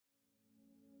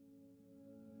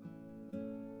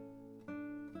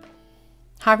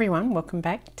Hi everyone, welcome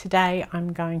back. Today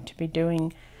I'm going to be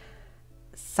doing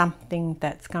something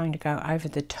that's going to go over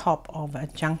the top of a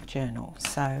junk journal.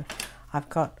 So I've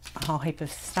got a whole heap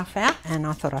of stuff out and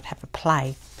I thought I'd have a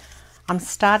play. I'm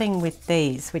starting with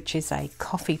these, which is a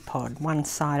coffee pod, one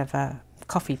side of a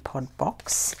coffee pod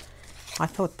box. I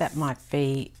thought that might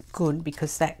be good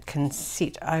because that can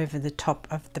sit over the top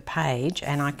of the page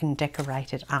and I can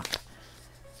decorate it up.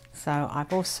 So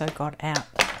I've also got out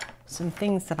some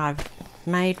things that I've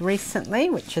made recently,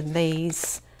 which are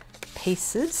these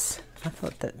pieces. I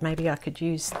thought that maybe I could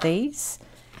use these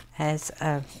as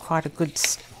quite a good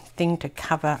thing to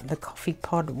cover the coffee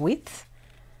pod with.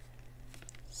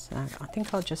 So I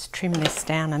think I'll just trim this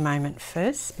down a moment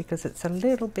first because it's a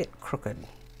little bit crooked.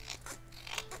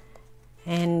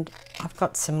 And I've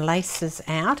got some laces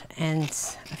out and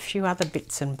a few other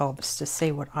bits and bobs to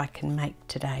see what I can make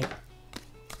today.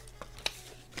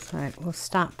 So we'll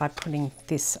start by putting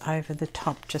this over the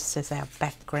top just as our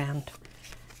background.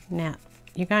 Now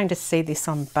you're going to see this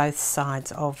on both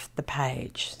sides of the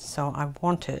page, so I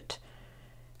want it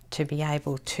to be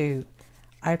able to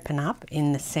open up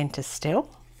in the center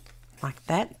still like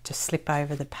that to slip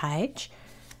over the page.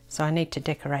 So I need to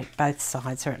decorate both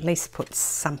sides, or at least put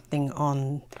something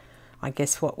on, I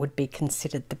guess what would be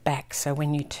considered the back, so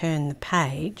when you turn the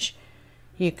page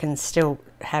you can still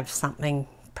have something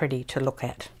pretty to look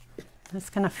at. I'm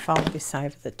just going to fold this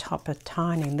over the top a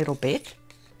tiny little bit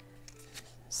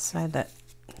so that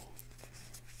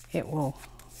it will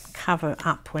cover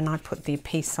up when I put the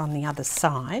piece on the other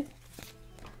side.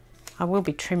 I will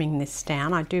be trimming this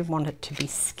down. I do want it to be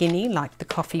skinny like the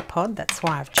coffee pod. That's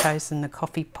why I've chosen the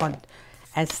coffee pod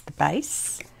as the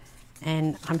base.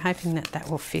 And I'm hoping that that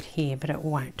will fit here, but it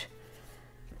won't.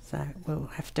 So we'll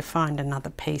have to find another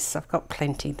piece. I've got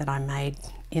plenty that I made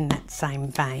in that same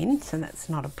vein, so that's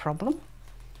not a problem.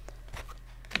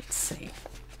 Let's see.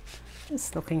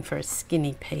 Just looking for a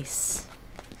skinny piece.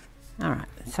 Alright,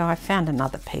 so I found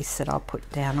another piece that I'll put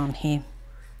down on here.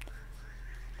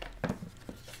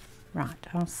 Right,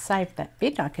 I'll save that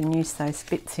bit. I can use those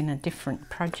bits in a different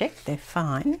project. They're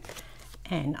fine.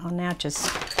 And I'll now just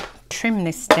trim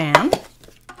this down.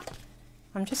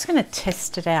 I'm just going to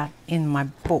test it out in my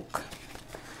book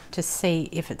to see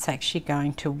if it's actually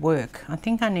going to work. I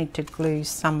think I need to glue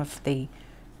some of the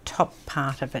top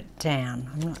part of it down.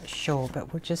 I'm not sure,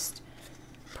 but we'll just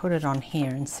put it on here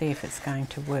and see if it's going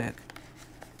to work.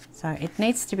 So it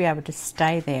needs to be able to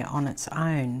stay there on its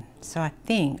own. So I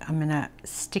think I'm going to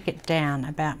stick it down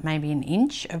about maybe an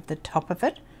inch of the top of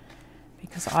it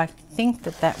because I think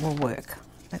that that will work.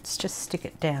 Let's just stick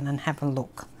it down and have a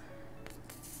look.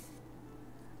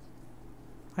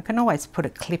 I can always put a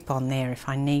clip on there if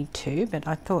I need to, but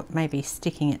I thought maybe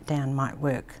sticking it down might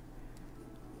work.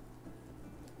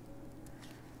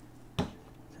 So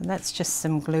that's just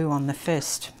some glue on the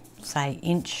first, say,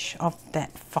 inch of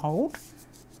that fold.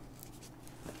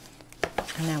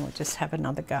 And now we'll just have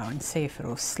another go and see if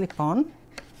it'll slip on,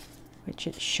 which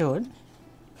it should.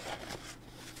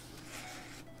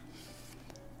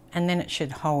 And then it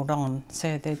should hold on,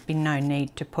 so there'd be no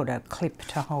need to put a clip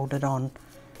to hold it on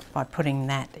by putting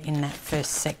that in that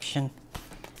first section.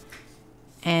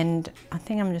 And I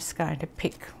think I'm just going to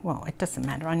pick, well, it doesn't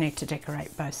matter, I need to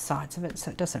decorate both sides of it,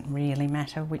 so it doesn't really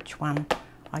matter which one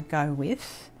I go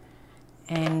with.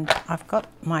 And I've got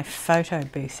my photo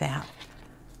booth out.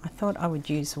 I thought I would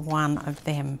use one of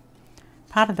them.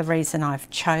 Part of the reason I've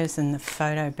chosen the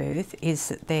photo booth is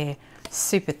that they're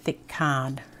super thick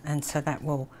card, and so that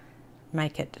will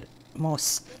make it more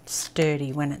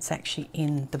sturdy when it's actually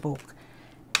in the book.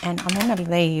 And I'm going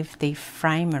to leave the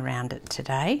frame around it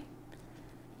today.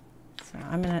 So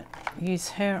I'm going to use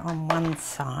her on one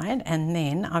side, and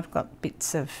then I've got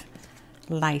bits of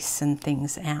lace and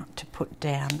things out to put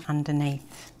down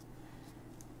underneath.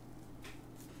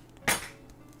 I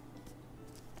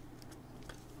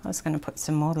was going to put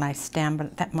some more lace down,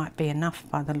 but that might be enough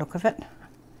by the look of it.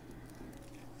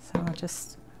 So I'll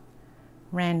just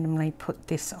randomly put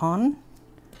this on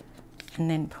and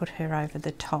then put her over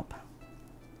the top.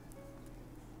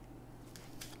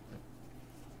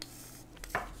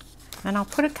 And I'll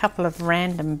put a couple of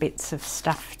random bits of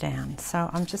stuff down. So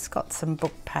I've just got some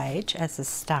book page as a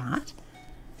start,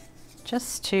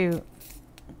 just to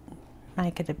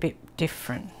make it a bit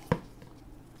different.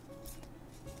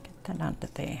 Get that under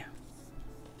there.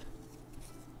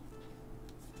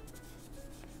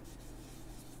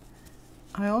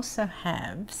 I also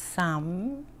have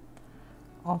some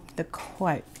of the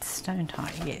quotes, don't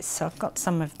I? Yes, so I've got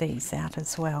some of these out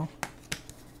as well.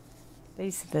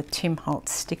 These are the Tim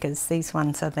Holtz stickers. These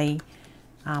ones are the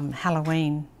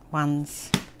Halloween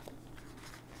ones.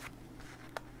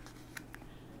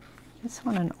 just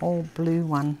want an all blue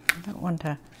one. I don't want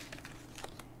to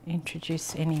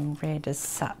introduce any red as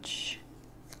such.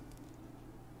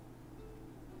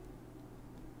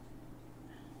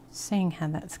 Seeing how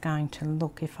that's going to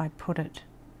look if I put it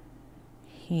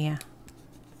here.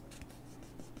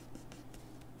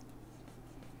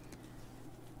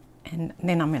 And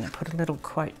then I'm going to put a little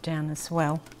quote down as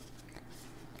well.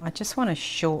 I just want a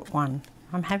short one.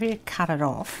 I'm happy to cut it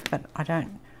off, but I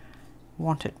don't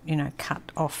want it, you know, cut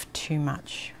off too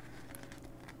much.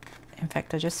 In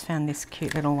fact, I just found this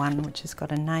cute little one which has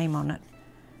got a name on it.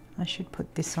 I should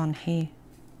put this on here.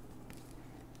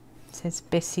 It says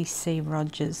Bessie C.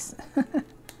 Rogers.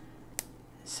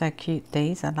 So cute,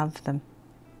 these. I love them.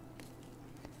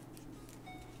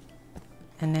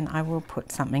 And then I will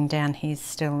put something down here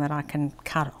still that I can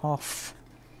cut off.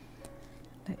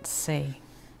 Let's see.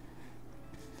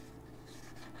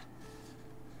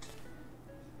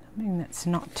 Something that's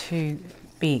not too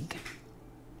big.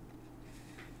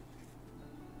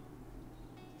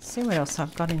 See what else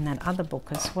I've got in that other book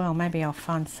as well. Maybe I'll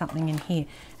find something in here.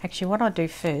 Actually, what I'll do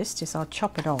first is I'll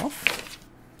chop it off,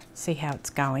 see how it's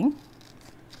going.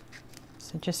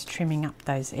 So just trimming up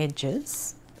those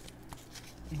edges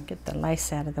and get the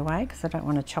lace out of the way because I don't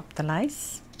want to chop the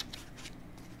lace.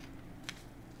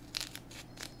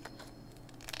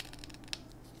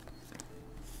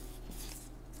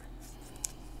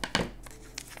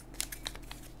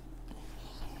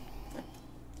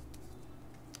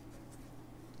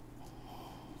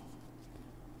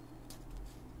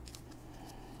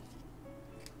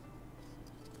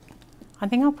 I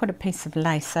think I'll put a piece of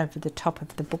lace over the top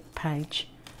of the book page.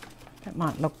 That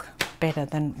might look better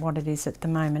than what it is at the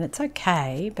moment. It's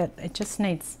okay, but it just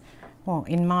needs, well,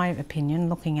 in my opinion,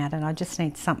 looking at it, I just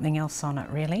need something else on it,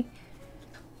 really.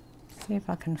 See if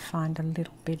I can find a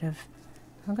little bit of,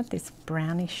 I've got this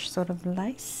brownish sort of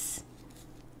lace.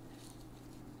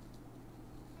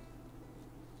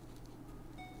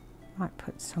 Might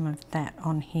put some of that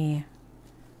on here.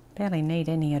 Barely need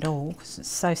any at all because it's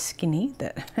so skinny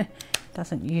that it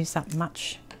doesn't use up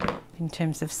much in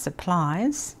terms of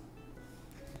supplies.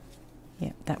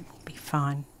 Yep, that will be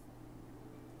fine.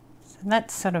 So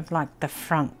that's sort of like the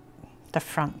front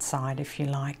side, if you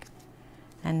like.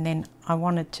 And then I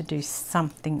wanted to do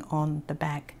something on the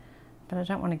back, but I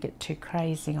don't want to get too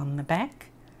crazy on the back.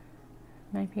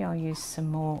 Maybe I'll use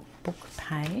some more book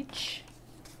page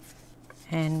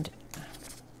and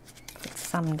put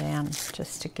some down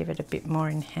just to give it a bit more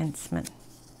enhancement.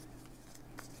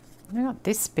 I've got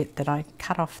this bit that I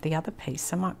cut off the other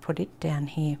piece. I might put it down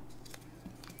here.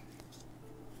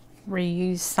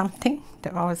 Reuse something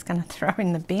that I was going to throw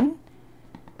in the bin.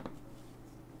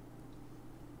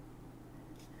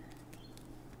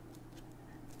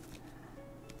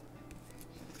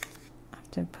 I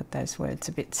have to put those words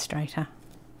a bit straighter.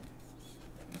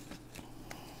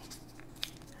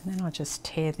 And then I'll just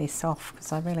tear this off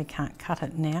because I really can't cut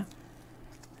it now.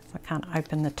 I can't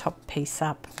open the top piece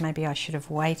up. Maybe I should have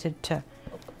waited to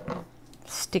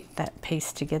stick that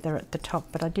piece together at the top,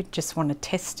 but I did just want to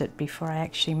test it before I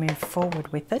actually move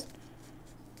forward with it.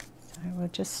 So we'll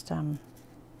just,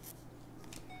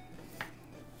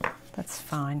 that's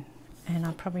fine. And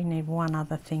I probably need one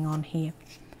other thing on here.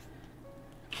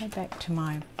 Go back to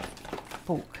my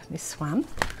book, this one,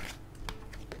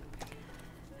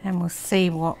 and we'll see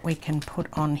what we can put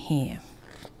on here.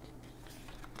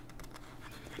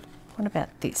 What about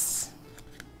this?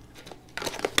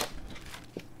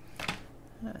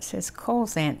 It says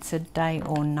calls answered day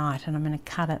or night, and I'm going to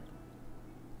cut it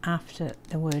after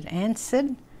the word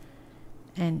answered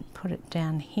and put it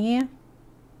down here.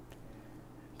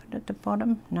 Put it at the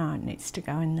bottom. No, it needs to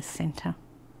go in the center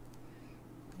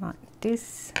like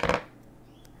this,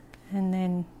 and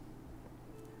then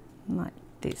like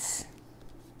this.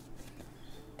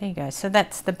 There you go. So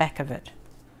that's the back of it.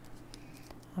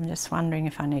 I'm just wondering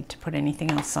if I need to put anything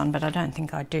else on, but I don't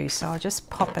think I do. So I'll just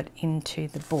pop it into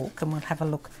the book and we'll have a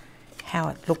look how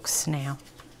it looks now.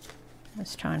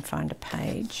 Let's try and find a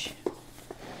page.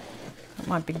 Got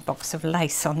my big box of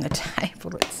lace on the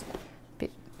table. It's a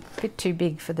bit too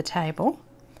big for the table.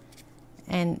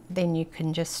 And then you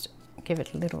can just give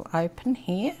it a little open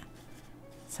here.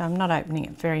 So I'm not opening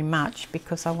it very much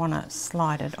because I want to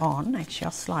slide it on. Actually,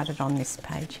 I'll slide it on this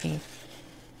page here.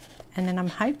 And then I'm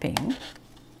hoping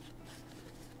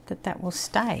that that will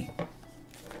stay,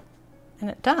 and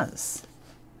it does.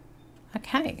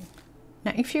 Okay,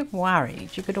 now if you're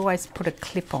worried, you could always put a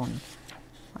clip on.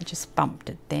 I just bumped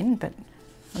it then, but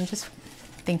I'm just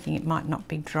thinking it might not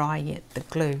be dry yet, the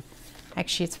glue.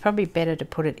 Actually, it's probably better to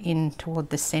put it in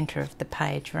toward the center of the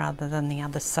page rather than the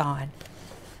other side.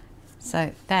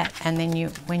 So that, and then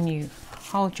when you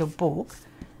hold your book,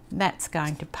 that's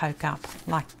going to poke up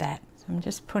like that. So I'm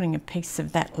just putting a piece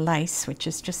of that lace, which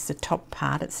is just the top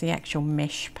part, it's the actual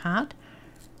mesh part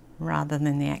rather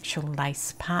than the actual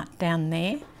lace part down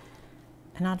there.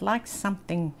 And I'd like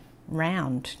something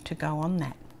round to go on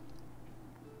that.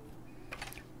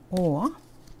 Or,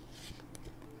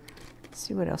 let's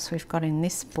see what else we've got in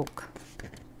this book.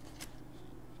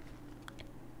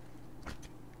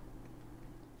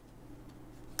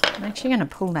 I'm actually going to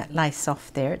pull that lace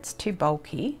off there, it's too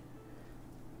bulky.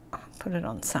 I'll put it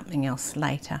on something else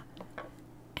later.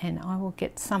 And I will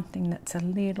get something that's a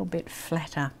little bit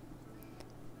flatter.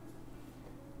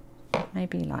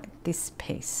 Maybe like this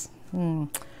piece.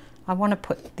 I want to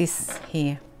put this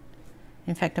here.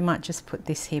 In fact, I might just put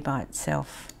this here by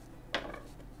itself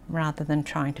rather than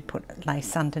trying to put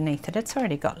lace underneath it. It's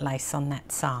already got lace on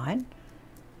that side.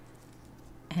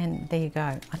 And there you go.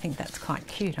 I think that's quite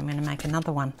cute. I'm going to make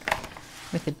another one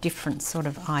with a different sort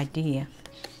of idea.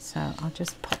 So I'll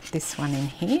just pop this one in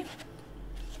here.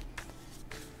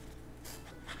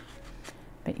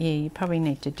 But yeah, you probably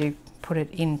need to put it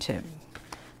into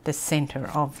the center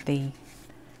of the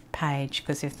page,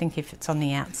 because I think if it's on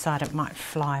the outside it might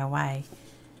fly away.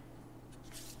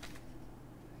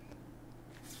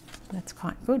 That's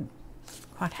quite good.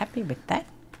 Quite happy with that.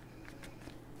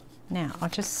 Now I'll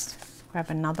just grab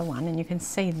another one, and you can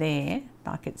see there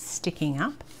like it's sticking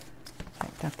up. In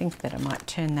fact, I think that I might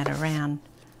turn that around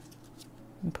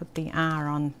and put the R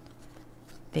on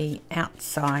the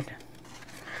outside.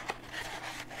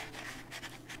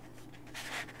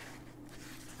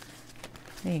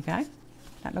 There you go,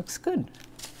 that looks good.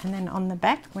 And then on the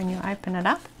back, when you open it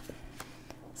up,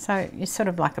 so you're sort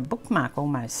of like a bookmark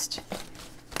almost.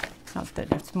 Not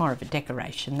that it's more of a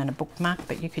decoration than a bookmark,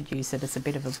 but you could use it as a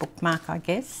bit of a bookmark, I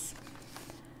guess.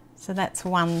 So that's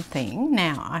one thing.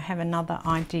 Now I have another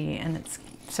idea, and it's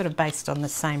sort of based on the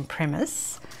same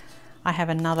premise. I have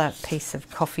another piece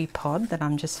of coffee pod that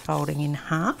I'm just folding in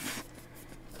half,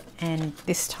 and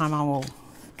this time I will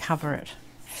cover it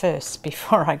first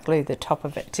before I glue the top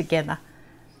of it together.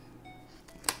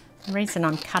 The reason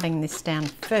I'm cutting this down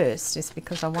first is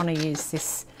because I want to use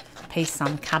this piece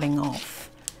I'm cutting off,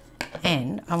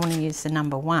 and I want to use the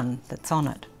number 1 that's on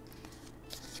it.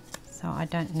 So I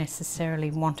don't necessarily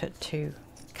want it to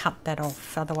cut that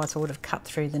off, otherwise I would have cut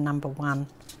through the number 1.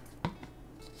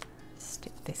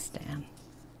 Stick this down.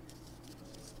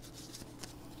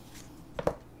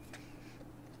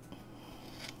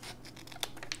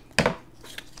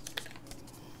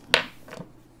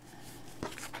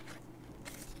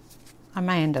 I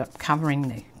may end up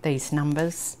covering these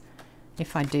numbers.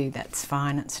 If I do, that's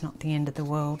fine, it's not the end of the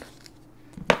world.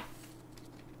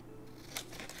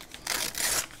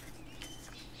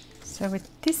 So with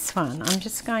this one, I'm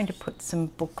just going to put some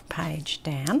book page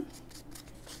down,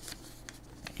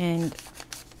 and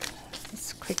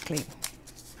just quickly,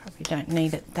 probably don't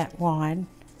need it that wide.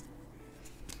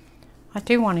 I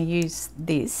do want to use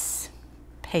this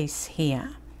piece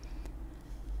here.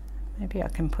 Maybe I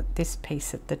can put this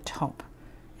piece at the top.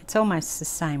 It's almost the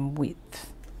same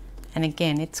width, and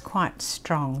again, it's quite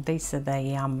strong. These are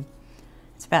the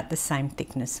it's about the same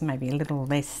thickness, maybe a little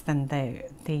less than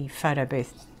the photo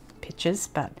booth pictures,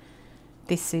 but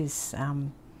this is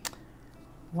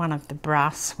one of the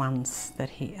brass ones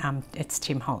that he it's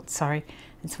Tim Holt, sorry,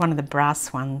 it's one of the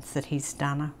brass ones that he's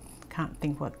done. I can't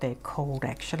think what they're called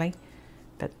actually,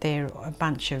 but they're a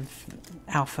bunch of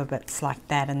alphabets like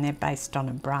that, and they're based on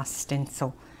a brass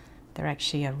stencil. They're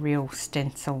actually a real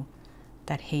stencil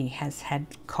that he has had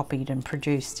copied and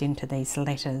produced into these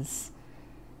letters.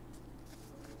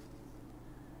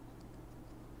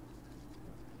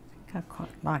 I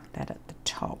quite like that at the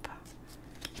top.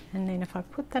 And then if I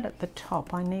put that at the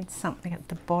top, I need something at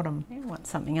the bottom. I want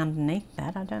something underneath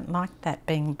that. I don't like that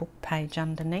being book page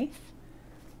underneath.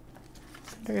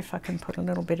 I wonder if I can put a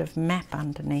little bit of map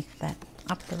underneath that,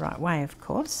 up the right way of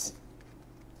course.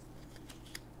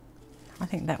 I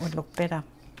think that would look better.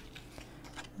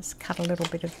 Just cut a little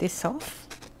bit of this off.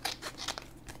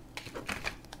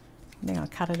 I think I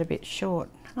cut it a bit short.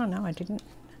 Oh no, I didn't.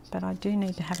 But I do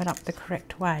need to have it up the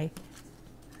correct way.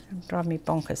 It'll drive me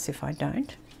bonkers if I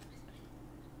don't.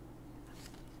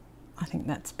 I think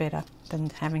that's better than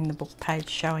having the book page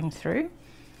showing through.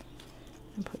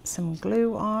 And put some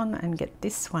glue on and get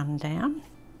this one down.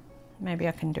 Maybe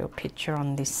I can do a picture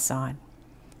on this side.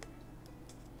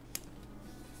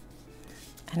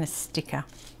 And a sticker.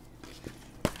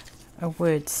 A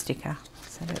word sticker.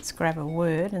 So let's grab a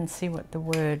word and see what the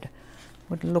word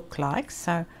would look like.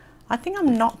 So I think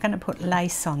I'm not going to put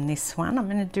lace on this one. I'm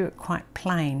going to do it quite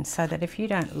plain, so that if you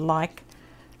don't like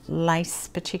lace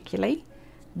particularly,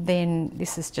 then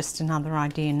this is just another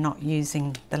idea, not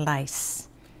using the lace.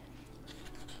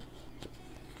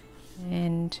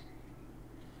 And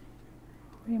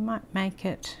we might make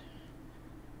it,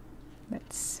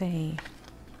 let's see,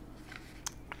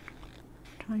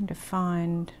 trying to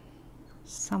find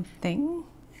something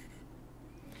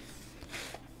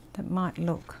that might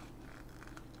look,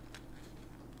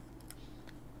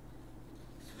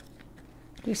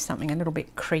 do something a little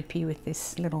bit creepy with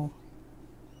this little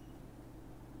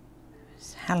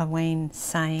Halloween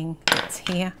saying that's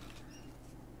here.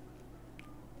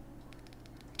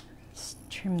 Just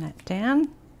trim that down,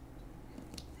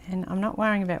 and I'm not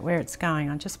worrying about where it's going.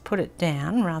 I just put it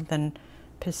down rather than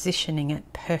positioning it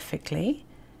perfectly.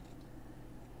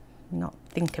 Not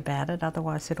think about it,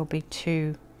 otherwise it'll be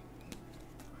too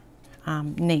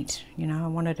neat, you know. I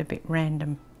want it a bit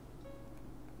random.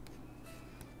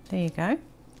 There you go.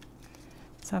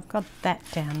 So I've got that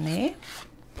down there,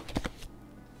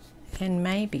 and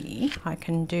maybe I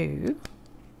can do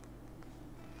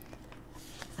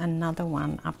another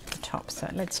one up the top. So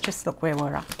let's just look where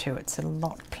we're up to. It's a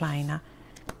lot plainer.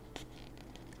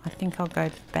 I think I'll go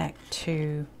back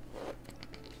to,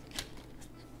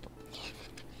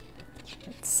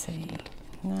 let's see,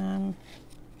 I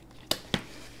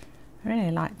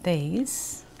really like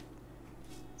these.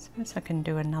 I suppose I can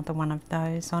do another one of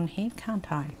those on here,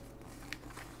 can't I?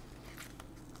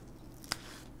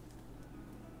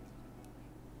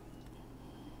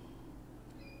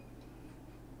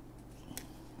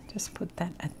 Just put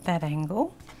that at that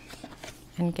angle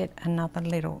and get another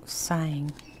little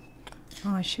saying.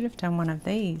 Oh, I should have done one of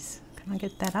these. Can I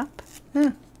get that up?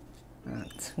 Oh,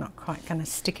 it's not quite going to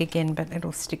stick again, but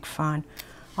it'll stick fine.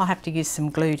 I'll have to use some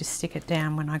glue to stick it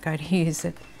down when I go to use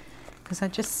it, because I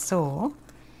just saw,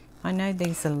 I know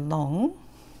these are long,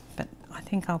 but I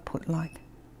think I'll put like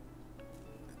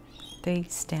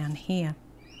these down here.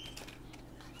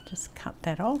 Just cut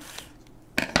that off.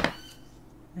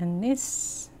 And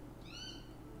this,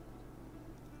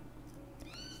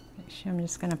 actually I'm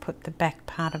just going to put the back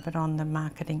part of it on the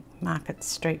Market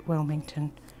Street,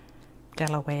 Wilmington,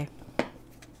 Delaware.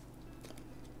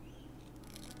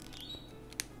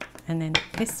 And then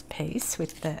this piece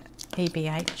with the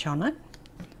EBH on it,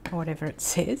 or whatever it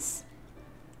says,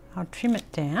 I'll trim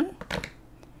it down,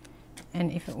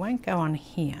 and if it won't go on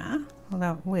here,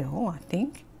 although it will, I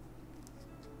think,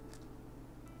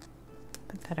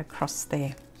 put that across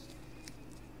there,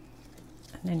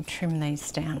 and then trim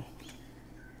these down.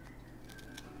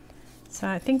 So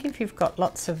I think if you've got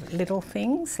lots of little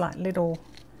things, like little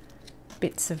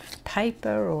bits of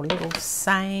paper or little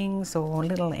sayings or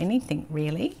little anything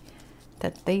really,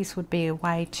 that these would be a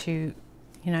way to,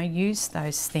 you know, use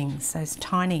those things, those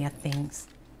tinier things.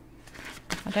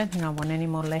 I don't think I want any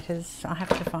more letters. I have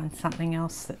to find something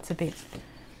else that's a bit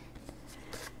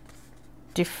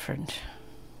different.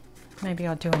 Maybe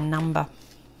I'll do a number.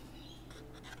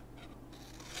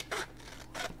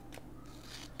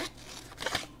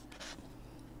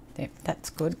 There, that's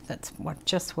good. That's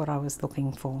just what I was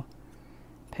looking for.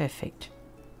 Perfect.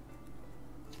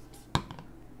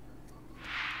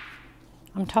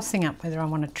 I'm tossing up whether I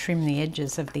want to trim the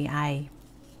edges of the A.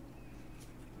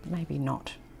 Maybe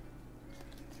not.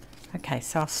 Okay,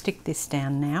 so I'll stick this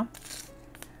down now.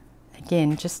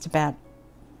 Again, just about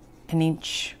an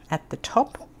inch at the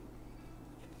top.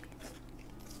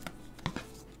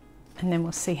 And then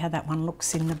we'll see how that one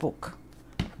looks in the book.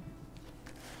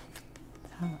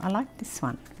 So I like this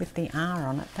one with the R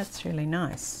on it. That's really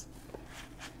nice.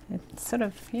 It's sort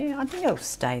of, yeah, I think it'll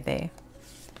stay there.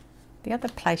 The other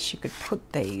place you could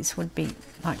put these would be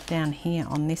like down here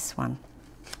on this one,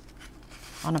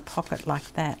 on a pocket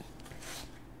like that.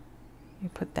 You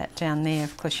put that down there.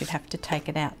 Of course, you'd have to take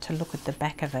it out to look at the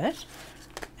back of it.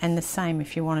 And the same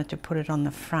if you wanted to put it on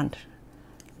the front.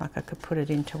 Like I could put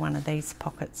it into one of these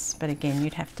pockets, but again,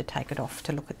 you'd have to take it off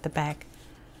to look at the back.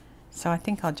 So I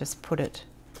think I'll just put it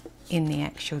in the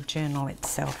actual journal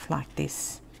itself like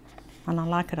this. And I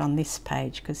like it on this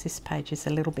page because this page is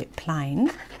a little bit plain.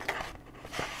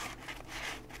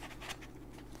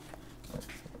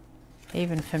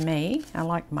 Even for me, I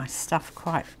like my stuff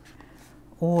quite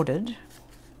ordered,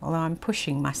 although I'm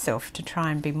pushing myself to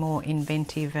try and be more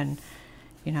inventive and,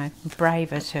 you know,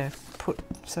 braver to put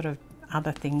sort of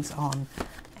other things on.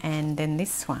 And then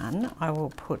this one I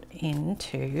will put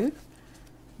into,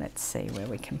 let's see where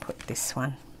we can put this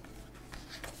one.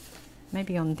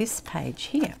 Maybe on this page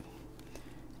here.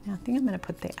 Now I think I'm going to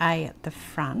put the A at the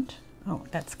front. Oh,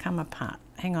 that's come apart.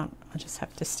 Hang on, I'll just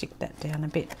have to stick that down a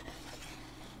bit.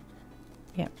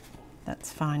 Yep,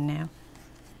 that's fine now.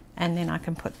 And then I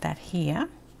can put that here.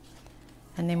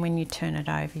 And then when you turn it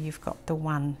over, you've got the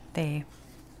one there.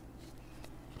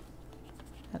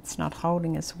 That's not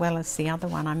holding as well as the other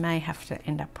one. I may have to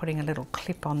end up putting a little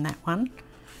clip on that one,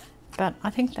 but I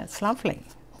think that's lovely.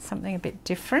 Something a bit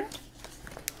different,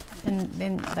 and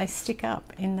then they stick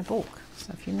up in the book.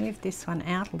 So if you move this one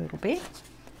out a little bit,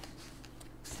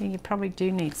 so you probably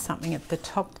do need something at the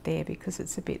top there because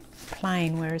it's a bit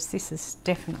plain, whereas this has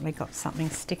definitely got something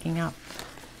sticking up.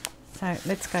 So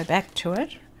let's go back to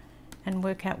it and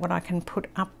work out what I can put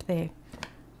up there.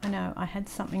 I know I had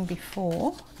something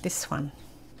before, this one.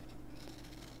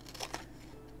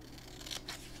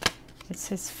 It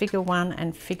says figure 1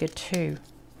 and figure 2.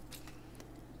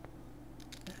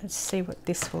 Let's see what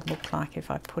this will look like if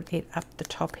I put it up the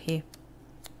top here.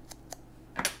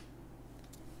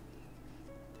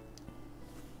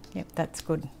 Yep, that's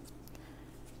good.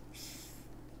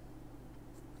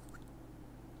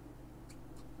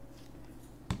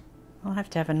 I'll have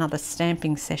to have another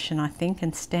stamping session, I think,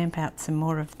 and stamp out some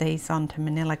more of these onto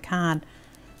manila card,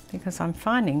 because I'm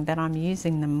finding that I'm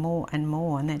using them more and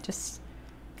more, and they're just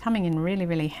coming in really,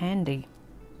 really handy.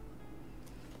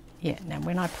 Yeah, now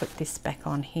when I put this back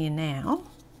on here now,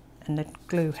 and the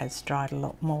glue has dried a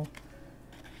lot more,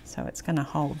 so it's going to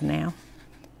hold now.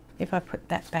 If I put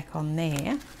that back on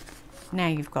there, now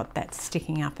you've got that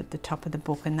sticking up at the top of the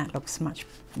book, and that looks much,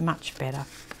 much better.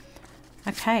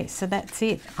 Okay, so that's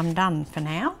it. I'm done for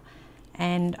now,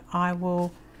 and I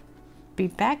will be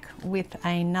back with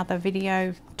another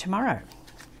video tomorrow.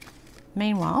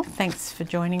 Meanwhile, thanks for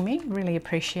joining me. Really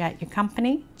appreciate your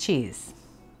company. Cheers.